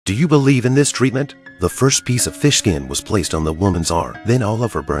Do you believe in this treatment? The first piece of fish skin was placed on the woman's arm. Then all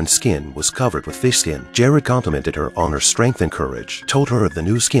of her burned skin was covered with fish skin. Jared complimented her on her strength and courage, told her the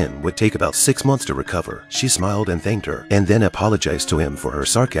new skin would take about 6 months to recover. She smiled and thanked her, and then apologized to him for her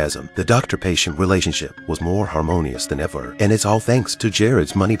sarcasm. The doctor-patient relationship was more harmonious than ever, and it's all thanks to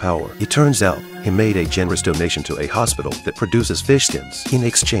Jared's money power. It turns out he made a generous donation to a hospital that produces fish skins in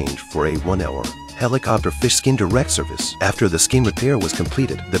exchange for a 1-hour helicopter fish skin direct service. After the skin repair was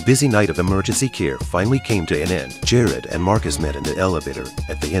completed, the busy night of emergency care finally came to an end. Jared and Marcus met in the elevator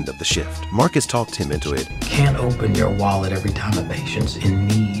at the end of the shift. Marcus talked him into it. Can't open your wallet every time a patient's in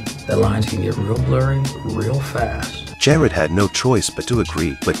need. The lines can get real blurry real fast. Jared had no choice but to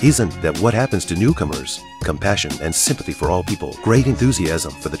agree. But isn't that what happens to newcomers? Compassion and sympathy for all people. Great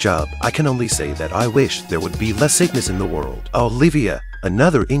enthusiasm for the job. I can only say that I wish there would be less sickness in the world. Olivia,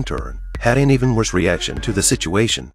 another intern, had an even worse reaction to the situation.